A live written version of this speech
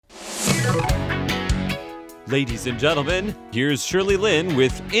Ladies and gentlemen, here's Shirley Lin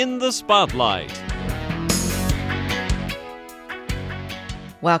with In the Spotlight.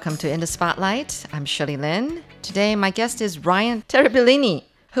 Welcome to In the Spotlight. I'm Shirley Lin. Today, my guest is Ryan Terribilini,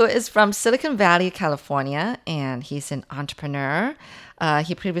 who is from Silicon Valley, California, and he's an entrepreneur.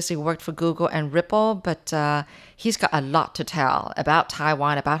 He previously worked for Google and Ripple, but he's got a lot to tell about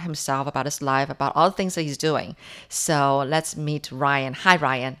Taiwan, about himself, about his life, about all the things that he's doing. So let's meet Ryan. Hi,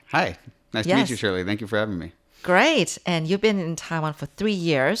 Ryan. Hi. Nice to meet you, Shirley. Thank you for having me. Great. And you've been in Taiwan for 3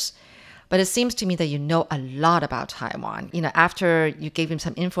 years, but it seems to me that you know a lot about Taiwan. You know, after you gave him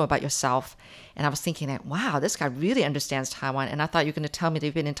some info about yourself, and I was thinking that, wow, this guy really understands Taiwan. And I thought you were going to tell me that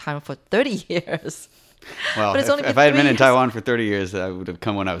you've been in Taiwan for 30 years. Well, if I had been in Taiwan for 30 years, I would have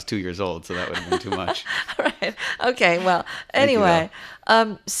come when I was 2 years old, so that would have been too much. Right. Okay. Well, anyway,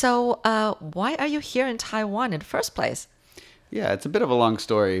 so why are you here in Taiwan in the first place? Yeah, it's a bit of a long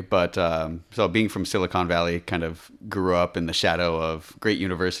story, but so being from Silicon Valley, kind of grew up in the shadow of great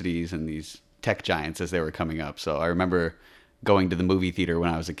universities and these tech giants as they were coming up. So I remember going to the movie theater when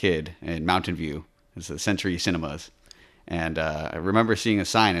I was a kid in Mountain View. It's the Century Cinemas. And I remember seeing a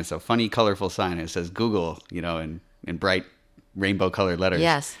sign. It's a funny, colorful sign. It says Google, you know, in bright rainbow-colored letters.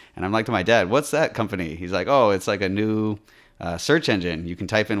 Yes. And I'm like to my dad, what's that company? He's like, oh, it's like a new search engine. You can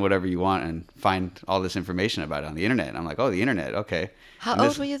type in whatever you want and find all this information about it on the internet. And I'm like, oh, the internet, okay. How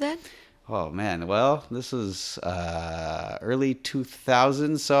old were you then? Oh, man. Well, this was early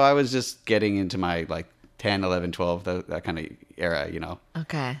 2000s. So I was just getting into my 10, 11, 12, that kind of era, you know.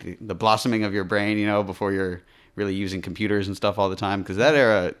 Okay. The blossoming of your brain, you know, before you're really using computers and stuff all the time. Because that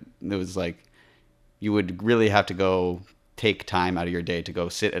era, it was like you would really have to go take time out of your day to go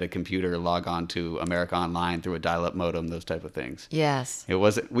sit at a computer, log on to America Online through a dial-up modem, those type of things. Yes. It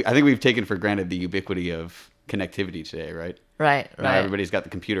wasn't. I think we've taken for granted the ubiquity of connectivity today, right? Right. Now everybody's got the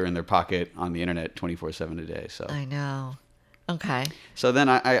computer in their pocket on the internet 24/7 a day. So I know. Okay. So then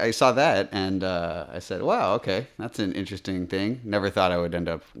I saw that and I said, wow, okay, that's an interesting thing. Never thought I would end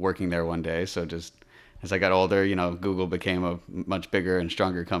up working there one day. So just as I got older, you know, Google became a much bigger and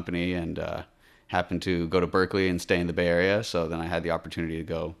stronger company, and happened to go to Berkeley and stay in the Bay Area. So then I had the opportunity to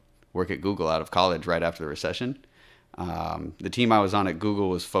go work at Google out of college right after the recession. The team I was on at Google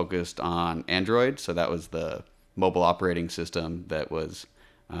was focused on Android. So that was the mobile operating system that was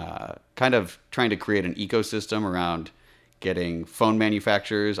kind of trying to create an ecosystem around getting phone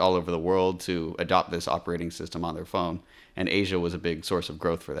manufacturers all over the world to adopt this operating system on their phone. And Asia was a big source of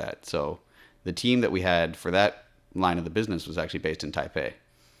growth for that. So the team that we had for that line of the business was actually based in Taipei,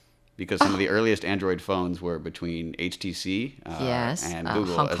 because some of the earliest Android phones were between HTC and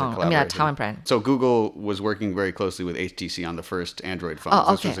Google Hong as a Kong. collaboration. A Taiwan brand. So Google was working very closely with HTC on the first Android phones.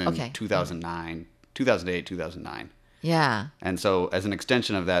 Oh, okay, This was in 2009, 2008, 2009. Yeah. And so as an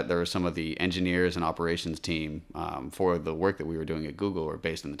extension of that, there were some of the engineers and operations team for the work that we were doing at Google were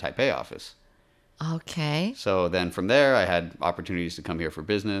based in the Taipei office. Okay. So then from there, I had opportunities to come here for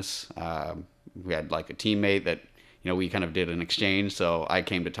business. We had like a teammate that, you know, we kind of did an exchange. So I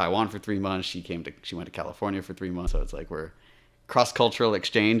came to Taiwan for 3 months. She went to California for 3 months. So it's like we're cross-cultural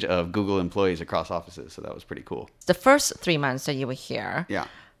exchange of Google employees across offices. So that was pretty cool. The first 3 months that you were here, Yeah.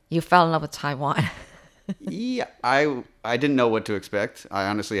 you fell in love with Taiwan. Yeah, I didn't know what to expect. I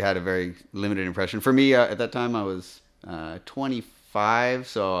honestly had a very limited impression. For me, at that time, I was 25.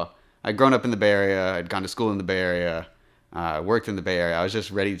 So I'd grown up in the Bay Area. I'd gone to school in the Bay Area. Worked in the Bay Area. I was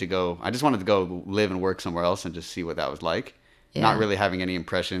just ready to go. I just wanted to go live and work somewhere else and just see what that was like. Yeah. Not really having any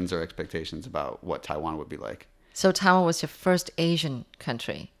impressions or expectations about what Taiwan would be like. So Taiwan was your first Asian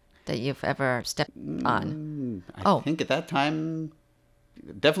country that you've ever stepped on? I think at that time,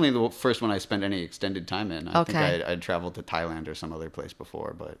 definitely the first one I spent any extended time in. I think I'd traveled to Thailand or some other place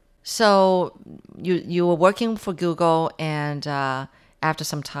before, but. So you were working for Google, and after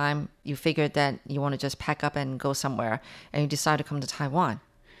some time, you figured that you want to just pack up and go somewhere, and you decided to come to Taiwan.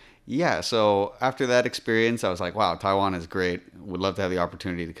 Yeah, so after that experience, I was like, wow, Taiwan is great. Would love to have the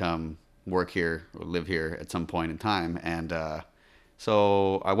opportunity to come work here or live here at some point in time. And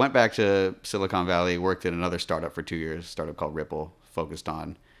so I went back to Silicon Valley, worked at another startup for 2 years, a startup called Ripple, focused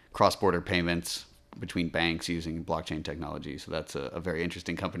on cross-border payments between banks using blockchain technology. So that's a very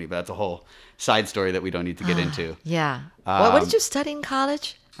interesting company, but that's a whole side story that we don't need to get into. Yeah. What did you study in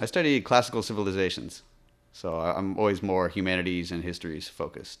college? I studied classical civilizations. So I'm always more humanities and histories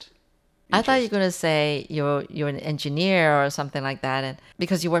focused. I thought you were going to say you're an engineer or something like that, and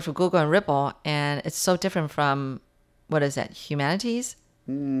because you work for Google and Ripple, and it's so different from, what is that, humanities?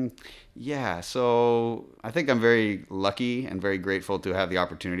 Yeah, so I think I'm very lucky and very grateful to have the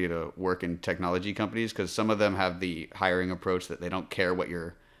opportunity to work in technology companies, because some of them have the hiring approach that they don't care what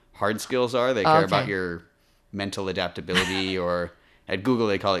your hard skills are. They care about your mental adaptability, or at Google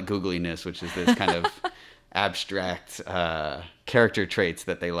they call it googliness, which is this kind of abstract character traits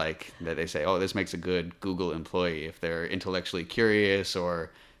that they like, that they say, oh, this makes a good Google employee if they're intellectually curious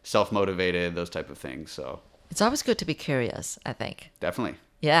or self-motivated, those type of things. So It's always good to be curious, I think. definitely.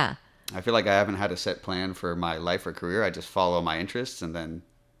 Yeah. I feel like I haven't had a set plan for my life or career. I just follow my interests and then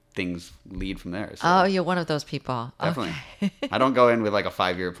things lead from there. So Oh, you're one of those people. definitely. Okay. I don't go in with like a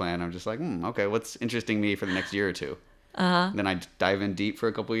 5-year plan. I'm just like, okay, what's interesting me for the next year or two? Then I dive in deep for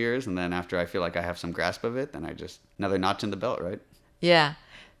a couple years. And then after I feel like I have some grasp of it, then I just, another notch in the belt, right? Yeah.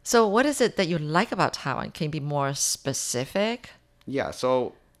 So what is it that you like about Taiwan? Can you be more specific? Yeah,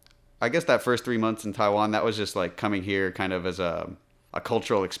 so I guess that first 3 months in Taiwan, that was just like coming here kind of as a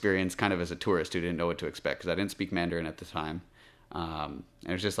cultural experience, kind of as a tourist who didn't know what to expect, because I didn't speak Mandarin at the time. And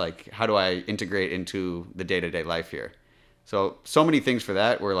it was just like, how do I integrate into the day-to-day life here? So many things for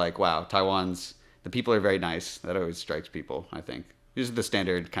that were like, wow, the people are very nice. That always strikes people, I think. This is the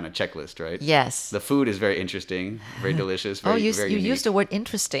standard kind of checklist, right? Yes. The food is very interesting, very delicious, very, you very you unique. used the word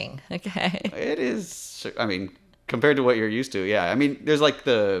interesting. Okay. It is, I mean, compared to what you're used to, yeah. I mean, there's like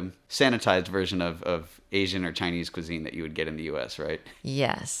the sanitized version of Asian or Chinese cuisine that you would get in the U.S., right?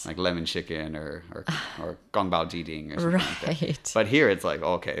 Yes. Like lemon chicken or gongbao jjiting or something like that. Right. But here it's like,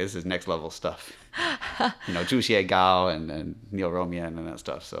 okay, this is next level stuff. Zhuxie gao and niu rou mian and that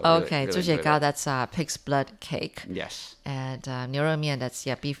stuff. So Okay. really 猪血 enjoy 糕, that. that's pig's blood cake. Yes. And 牛肉面, that's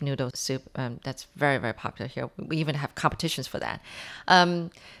beef noodle soup. That's very, very popular here. We even have competitions for that.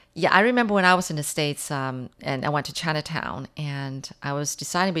 Yeah, I remember when I was in the States and I went to Chinatown and I was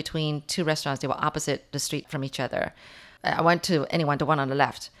deciding between two restaurants. They were opposite the street from each other. I went to the one on the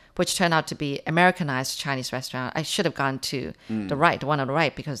left, which turned out to be Americanized Chinese restaurant. I should have gone to the one on the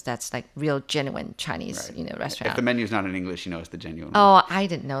right, because that's like real, genuine Chinese, Right. restaurant. If the menu's not in English, it's the genuine one. Oh, I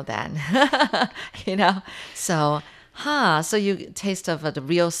didn't know that. So, so you taste of the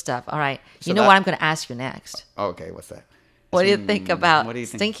real stuff. All right. So what I'm going to ask you next? Okay, what's that? What do you think about what do you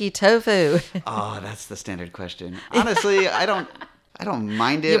think? stinky tofu? Oh, that's the standard question. Honestly, I don't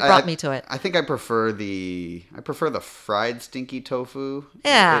mind it. You brought me to it. I think I prefer the fried stinky tofu.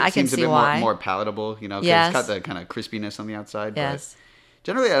 Yeah, it I can seems see a bit why. more palatable, 'cause Yes. it's got the kind of crispiness on the outside. Yes. But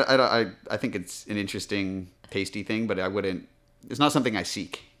generally, I think it's an interesting, tasty thing, but it's not something I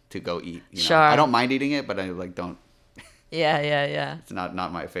seek to go eat. Sure. I don't mind eating it, but I don't. Yeah. It's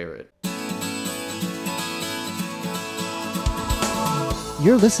not my favorite.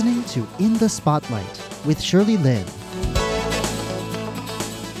 You're listening to In the Spotlight with Shirley Lin.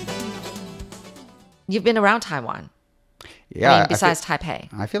 You've been around Taiwan. Yeah. I mean, besides Taipei.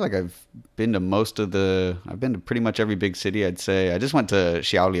 I feel like I've been to I've been to pretty much every big city, I'd say. I just went to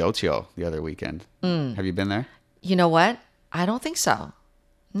Xiaoliuqiu the other weekend. Have you been there? You know what? I don't think so.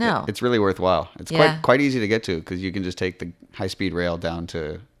 No. It's really worthwhile. It's Yeah. quite easy to get to, because you can just take the high-speed rail down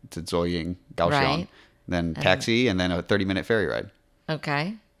to Zhuoying, Kaohsiung, Right. then taxi, and then a 30-minute ferry ride.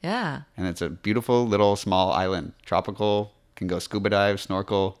 Okay. Yeah. And it's a beautiful little small island, tropical. Can go scuba dive,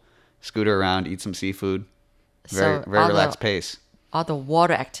 snorkel, scooter around, eat some seafood. Very So very relaxed pace. All the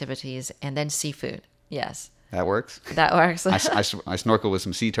water activities and then seafood. Yes. That works. That works. I snorkel with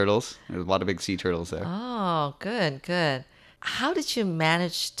some sea turtles. There's a lot of big sea turtles there. Oh, good. How did you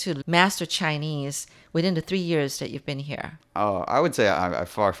manage to master Chinese within the 3 years that you've been here? Oh, I would say I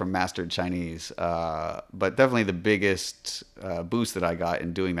far from mastered Chinese, but definitely the biggest boost that I got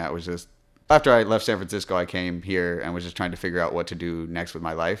in doing that was just after I left San Francisco, I came here and was just trying to figure out what to do next with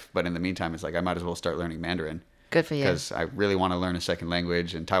my life. But in the meantime, it's like I might as well start learning Mandarin. Good for you. Because I really want to learn a second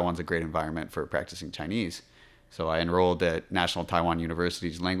language, and Taiwan's a great environment for practicing Chinese. So I enrolled at National Taiwan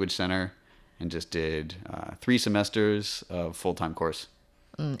University's Language Center and just did 3 semesters of full-time course.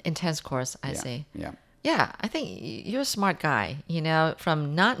 Intense course, I see. Yeah. Yeah, I think you're a smart guy,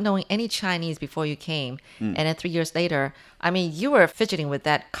 from not knowing any Chinese before you came. And then 3 years later, I mean, you were fidgeting with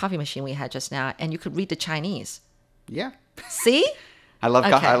that coffee machine we had just now, and you could read the Chinese. Yeah. See? I love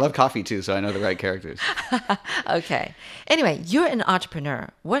Okay. I love coffee too, so I know the right characters. Okay. Anyway, you're an entrepreneur.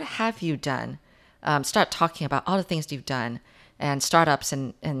 What have you done? Start talking about all the things you've done and startups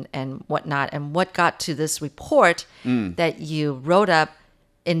and whatnot, and what got to this report that you wrote up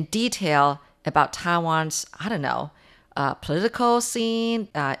in detail about Taiwan's, I don't know, political scene,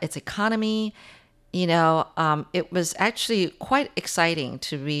 its economy. It was actually quite exciting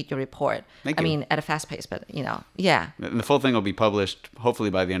to read your report. Thank I you. mean, at a fast pace, but yeah. And the full thing will be published hopefully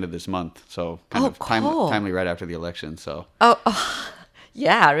by the end of this month. So cool. timely right after the election. So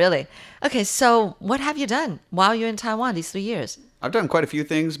Yeah, really. Okay, so what have you done while you're in Taiwan these 3 years? I've done quite a few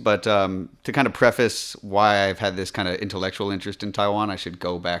things, but to kind of preface why I've had this kind of intellectual interest in Taiwan, I should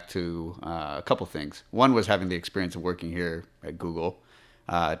go back to a couple things. One was having the experience of working here at Google.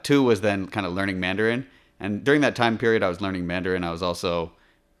 Two was then kind of learning Mandarin. And during that time period, I was learning Mandarin. I was also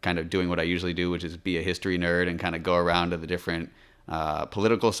kind of doing what I usually do, which is be a history nerd and kind of go around to the different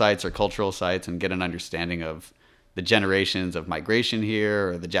political sites or cultural sites and get an understanding of the generations of migration here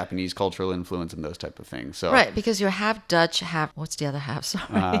or the Japanese cultural influence and those type of things. So Right, because you're half Dutch, half, what's the other half?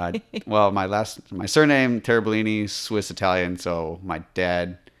 Sorry. well, my surname Terribilini, Swiss Italian. So my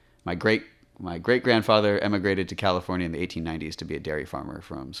dad, my great grandfather emigrated to California in the 1890s to be a dairy farmer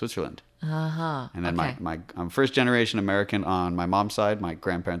from Switzerland. Uh-huh. And then Okay. I'm first generation American on my mom's side. My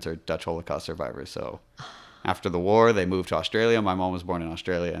grandparents are Dutch Holocaust survivors. So after the war, they moved to Australia. My mom was born in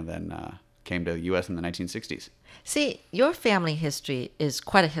Australia and then came to the U.S. in the 1960s. See, your family history is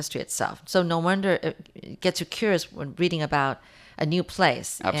quite a history itself. So no wonder it gets you curious when reading about a new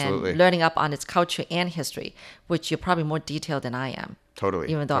place Absolutely. and learning up on its culture and history, which you're probably more detailed than I am. Totally.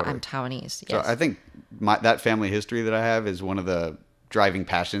 Even though totally. I'm Taiwanese. So Yes. I think that family history that I have is one of the driving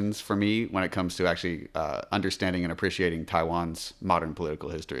passions for me when it comes to actually understanding and appreciating Taiwan's modern political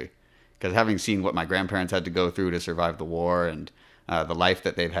history. Because having seen what my grandparents had to go through to survive the war and the life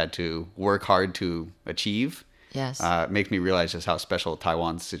that they've had to work hard to achieve, Yes. makes me realize just how special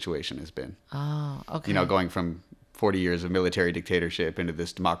Taiwan's situation has been. Oh, okay. You know, going from 40 years of military dictatorship into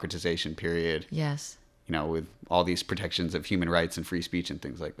this democratization period, Yes. you know, with all these protections of human rights and free speech and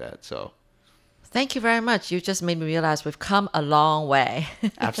things like that. So Thank you very much. You just made me realize we've come a long way.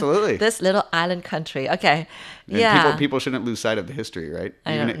 absolutely. This little island country. Okay. And Yeah. people shouldn't lose sight of the history, right?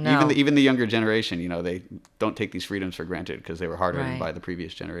 I Even don't know. even the younger generation, you know, they don't take these freedoms for granted because they were hard earned Right. by the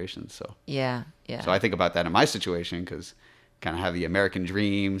previous generations. So Yeah. Yeah. so I think about that in my situation because kind of have the American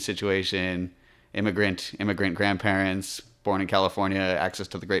dream situation, immigrant grandparents, born in California, access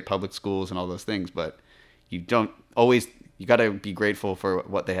to the great public schools and all those things, but you don't always. You got to be grateful for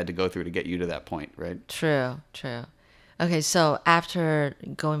what they had to go through to get you to that point, right? True, true. Okay, so after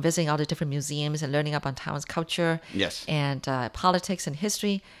going visiting all the different museums and learning up on Taiwan's culture Yes. and politics and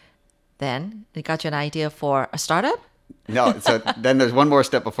history, then they got you an idea for a startup? No, so then there's one more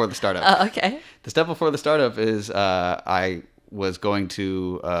step before the startup. Oh, okay. The step before the startup is I was going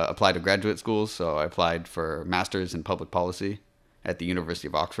to apply to graduate schools, so I applied for master's in public policy at the University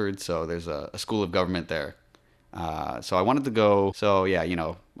of Oxford. So there's a school of government there. So I wanted to go. So yeah, you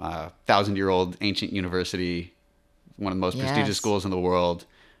know, 1,000-year-old ancient university, one of the most prestigious Yes. schools in the world.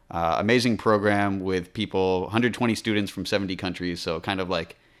 Amazing program with people, 120 students from 70 countries. So kind of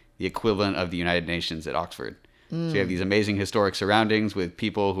like the equivalent of the United Nations at Oxford. So you have these amazing historic surroundings with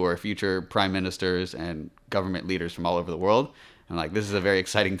people who are future prime ministers and government leaders from all over the world. And like, this is a very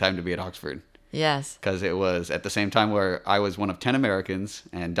exciting time to be at Oxford. Yes. Because it was at the same time where I was one of 10 Americans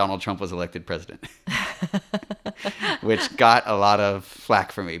and Donald Trump was elected president, which got a lot of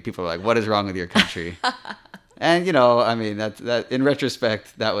flack for me. People were like, "What is wrong with your country?" And you know, I mean, that in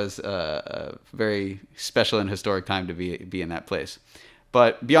retrospect, that was a very special and historic time to be in that place.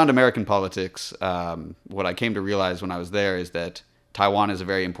 But beyond American politics, what I came to realize when I was there is that Taiwan is a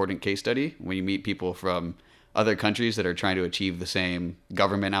very important case study. When you meet people from other countries that are trying to achieve the same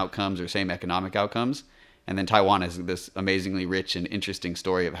government outcomes or same economic outcomes. And then Taiwan has this amazingly rich and interesting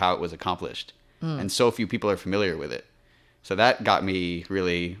story of how it was accomplished. And so few people are familiar with it. So that got me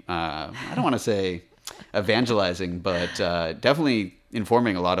really, I don't want to say evangelizing, but definitely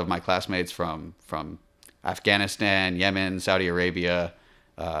informing a lot of my classmates from Afghanistan, Yemen, Saudi Arabia,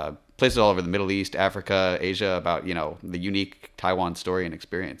 places all over the Middle East, Africa, Asia about, you know, the unique Taiwan story and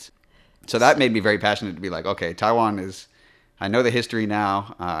experience. So that made me very passionate to be like, okay, Taiwan is, I know the history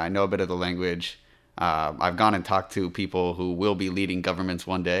now. I know a bit of the language. I've gone and talked to people who will be leading governments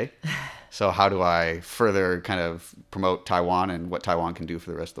one day. So how do I further kind of promote Taiwan and what Taiwan can do for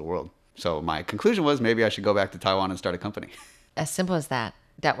the rest of the world? So my conclusion was maybe I should go back to Taiwan and start a company. As simple as that.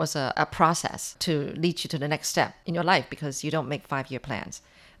 That was a process to lead you to the next step in your life because you don't make 5-year plans.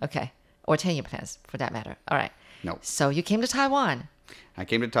 Okay. Or 10-year plans for that matter. All right. No. So you came to Taiwan. I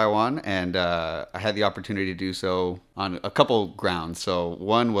came to Taiwan and I had the opportunity to do so on a couple grounds. So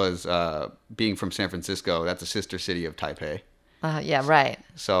one was being from San Francisco. That's a sister city of Taipei. Yeah, right.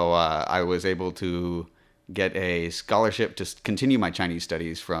 So I was able to get a scholarship to continue my Chinese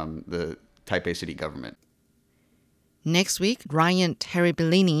studies from the Taipei city government. Next week, Ryan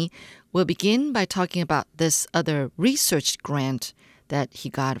Terribilini will begin by talking about this other research grant that he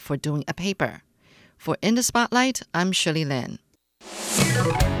got for doing a paper. For In the Spotlight, I'm Shirley Lin.